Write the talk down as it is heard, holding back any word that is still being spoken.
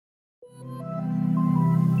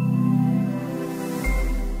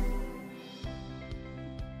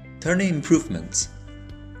Turning improvements.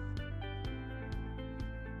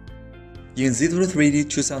 In ZW3D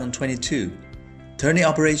 2022, turning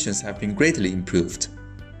operations have been greatly improved,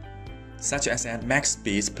 such as add max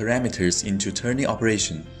speed parameters into turning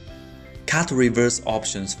operation, cut reverse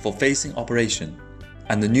options for facing operation,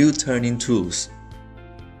 and new turning tools.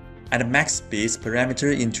 Add max speed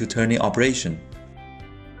parameter into turning operation.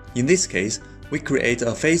 In this case, we create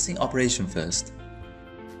a facing operation first.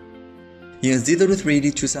 In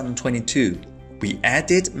ZW3D 2022, we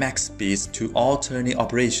added max speed to all turning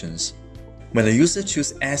operations. When the user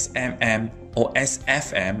chooses SMM or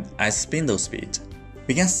SFM as spindle speed,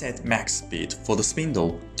 we can set max speed for the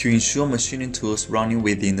spindle to ensure machining tools running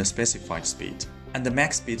within the specified speed, and the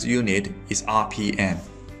max speed unit is RPM.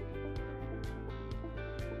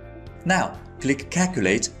 Now, click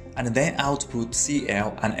Calculate and then output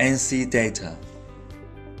CL and NC data.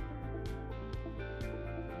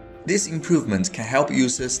 This improvement can help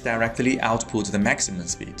users directly output the maximum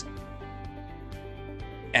speed.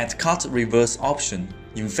 Add Cut Reverse option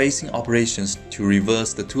in facing operations to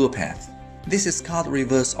reverse the tool path. This is Cut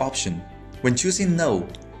Reverse option when choosing No,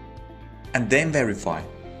 and then Verify.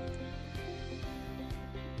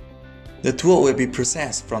 The tool will be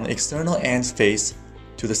processed from the external end face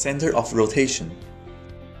to the center of rotation.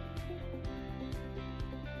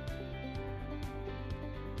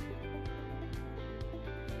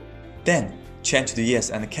 Then, change to Yes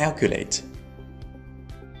and calculate.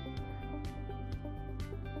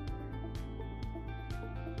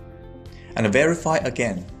 And verify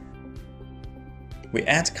again. We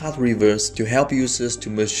add Cut Reverse to help users to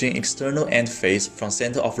machine external end face from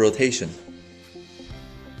center of rotation.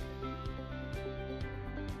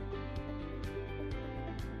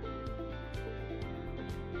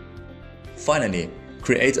 Finally,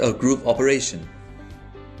 create a group operation.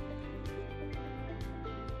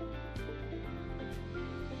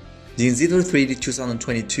 In ZW3D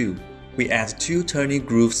 2022, we add two turning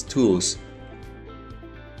grooves tools,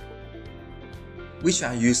 which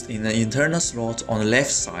are used in an internal slot on the left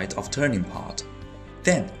side of turning part.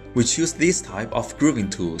 Then, we choose this type of grooving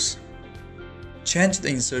tools. Change the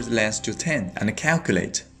insert length to 10 and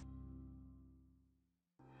calculate.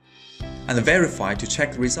 And verify to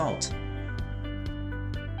check the result.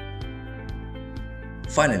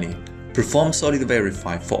 Finally, perform solid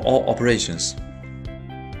verify for all operations.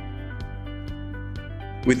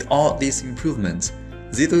 With all these improvements,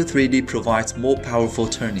 ZW3D provides more powerful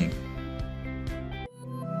turning.